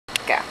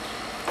go.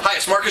 Hi,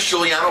 it's Marcus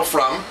Guiliano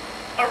from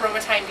Aroma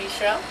Thyme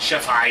Bistro.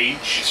 Chef H.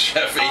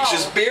 Chef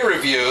H's Beer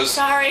Reviews.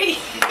 Sorry.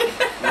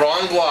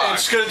 Wrong blog.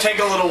 It's going to take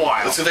a little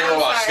while. It's going to take a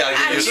little while. It's gotta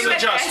get It's used an to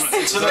it.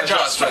 adjustment. It's an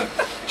adjustment.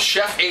 adjustment.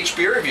 Chef H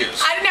Beer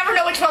Reviews. I never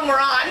know which one we're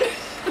on.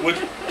 With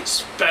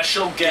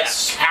special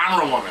guest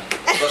camera woman.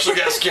 Special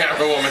guest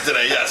camera woman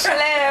today, yes.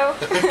 Hello.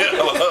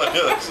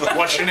 Hello.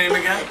 What's your name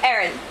again?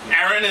 Erin.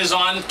 Erin is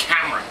on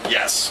camera.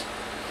 Yes.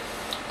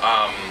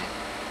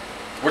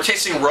 We're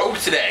tasting Rogue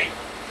today.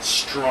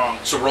 Strong.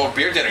 It's a Rogue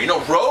beer dinner. You know,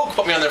 Rogue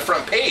put me on their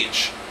front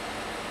page.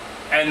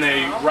 And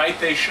they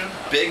should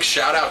have. Big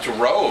shout out to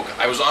Rogue.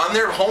 I was on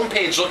their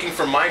homepage looking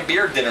for my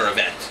beer dinner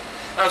event.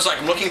 And I was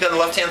like looking down the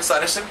left-hand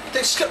side. I said,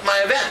 they skipped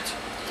my event.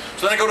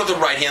 So then I go to the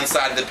right-hand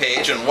side of the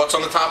page, and what's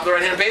on the top of the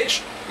right-hand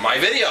page? My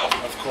video.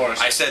 Of course.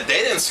 I said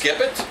they didn't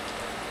skip it.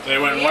 They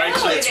went right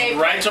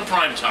to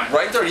prime time.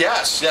 Right there,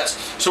 yes, yes.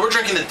 So we're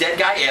drinking the Dead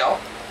Guy Ale.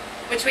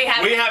 Which we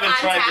haven't. We haven't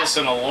tried this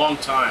in a long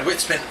time.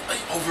 It's been like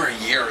over a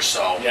year or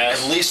so.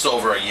 Yes. At least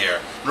over a year.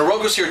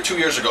 Rogue was here 2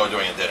 years ago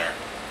doing a dinner.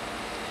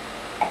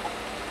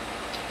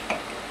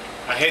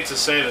 I hate to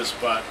say this,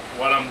 but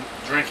what I'm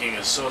drinking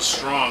is so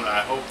strong,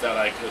 I hope that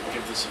I could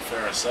give this a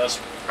fair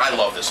assessment. I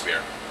love this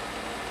beer.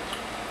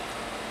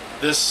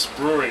 This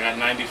brewery got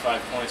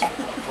 95 points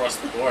across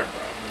the board,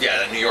 bro. Yeah,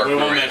 that New York We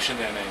won't brewery. mention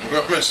their name. We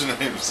won't mention the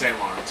names. St.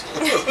 Lawrence.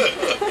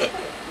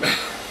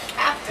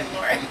 Captain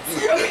Lawrence.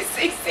 You always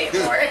say St.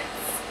 Lawrence.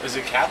 Is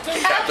it Captain?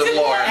 Captain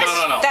Lawrence.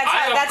 No. That's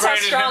how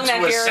upgraded strong him that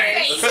to a beer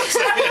saint.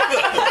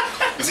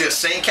 Is he a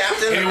Saint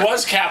Captain? He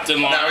was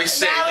Captain Lawrence. Now he's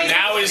Saint.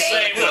 Now he's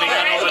Saint when he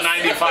got over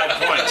 95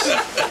 points.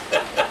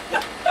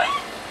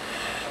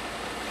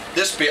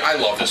 This beer, I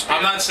love this beer.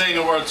 I'm not saying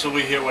a word till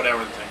we hear what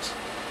Erin thinks.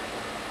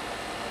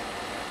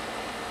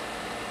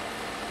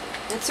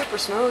 It's super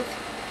smooth.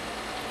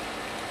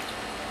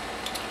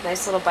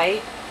 Nice little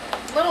bite.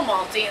 A little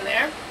malty in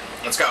there.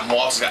 It's got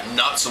malts, it's got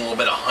nuts, and a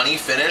little bit of honey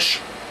finish.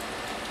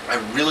 I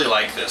really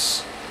like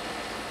this.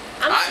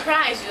 I'm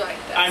surprised you like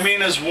this. I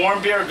mean, as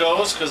warm beer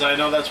goes, because I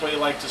know that's what you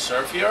like to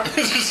serve here. I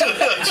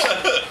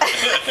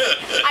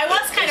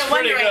was kind of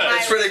wondering why.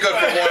 It's pretty good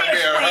for warm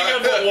beer. Pretty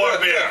good for warm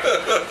beer.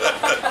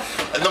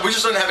 And then we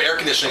just don't have air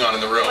conditioning on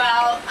in the room.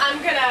 Well, I'm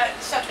gonna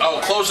shut the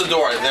door. Oh, close the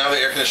door. Now the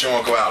air conditioning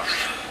won't go out.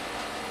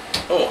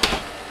 Oh.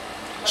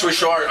 Should we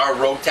show our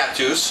Rogue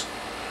tattoos?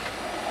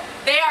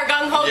 They are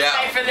gung-ho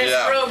tonight for this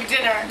Rogue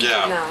dinner.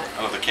 Yeah. Not. I don't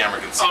know if the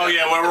camera can see. Oh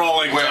yeah, we're all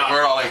linked up.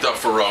 We're all linked up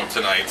for Rogue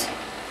tonight.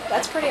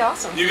 That's pretty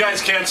awesome. You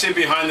guys can't see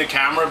behind the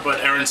camera,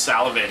 but Erin's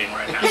salivating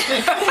right now.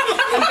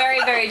 I'm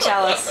very, very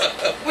jealous.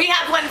 We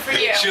have one for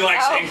you. She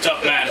likes inked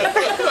up men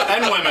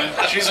and women.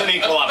 She's an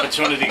equal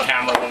opportunity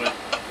camera woman.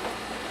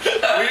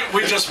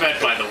 We just met,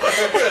 by the way.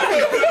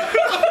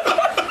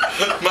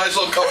 Might as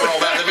well cover all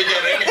that in the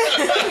beginning.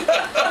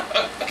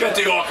 Get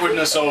the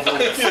awkwardness over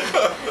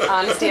with.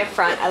 Honesty up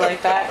front. I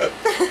like that.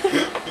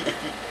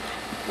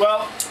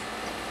 Well,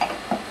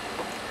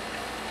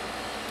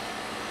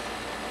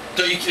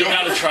 you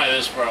gotta try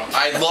this, bro.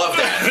 I love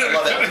that. I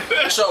love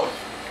that. So,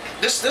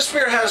 this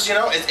beer has, you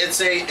know, it's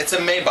a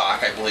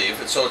Maybach, I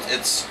believe. So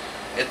it's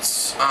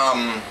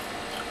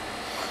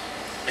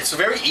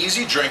very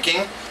easy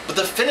drinking, but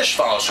the finish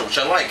follows it, which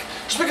I like.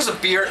 Just because a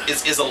beer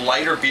is a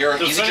lighter beer,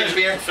 an easy drink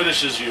beer. The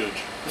finish is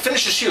huge. The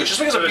finish is huge. Just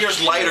because a beer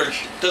is lighter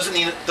doesn't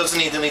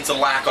need to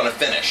lack on a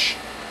finish.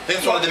 I think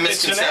it's one of the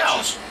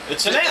misconceptions.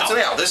 It's an ale. It's an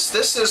ale.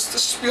 This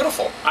is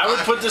beautiful. I would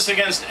put this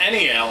against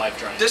any ale I've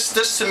drank.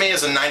 This to me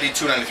is a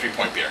 92, 93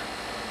 point beer.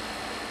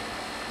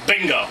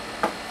 Bingo.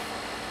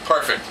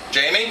 Perfect.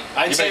 Jamie?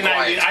 I'd say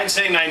 90. I'd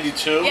say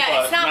 92. Yeah,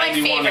 but it's not my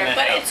favorite,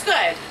 but it's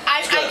good.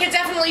 I could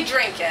definitely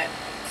drink it.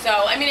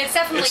 So I mean, it's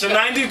definitely. It's good. a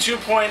 92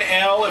 point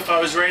ale. If I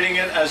was rating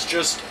it as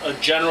just a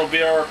general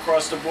beer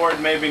across the board,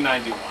 maybe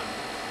 91.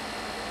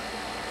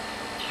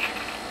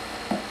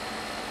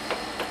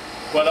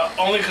 But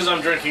only because I'm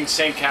drinking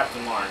St.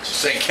 Captain Lawrence.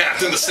 St.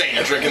 Captain the Saint.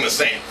 You're drinking the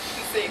Saint.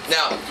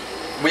 Now,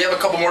 we have a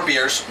couple more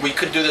beers. We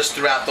could do this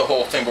throughout the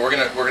whole thing, but we're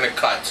gonna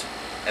cut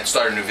and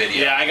start a new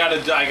video. Yeah, I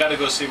gotta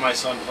go see my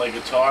son play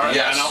guitar.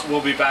 Yes. And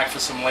we'll be back for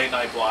some late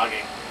night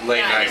blogging.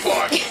 Late night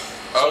vlog.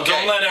 So Okay.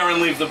 don't let Erin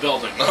leave the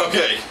building.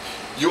 Okay.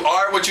 You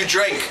are what you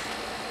drink.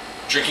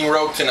 Drinking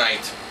Rogue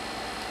tonight.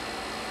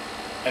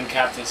 And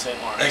Captain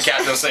St. Lawrence. And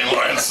Captain St.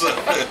 Lawrence.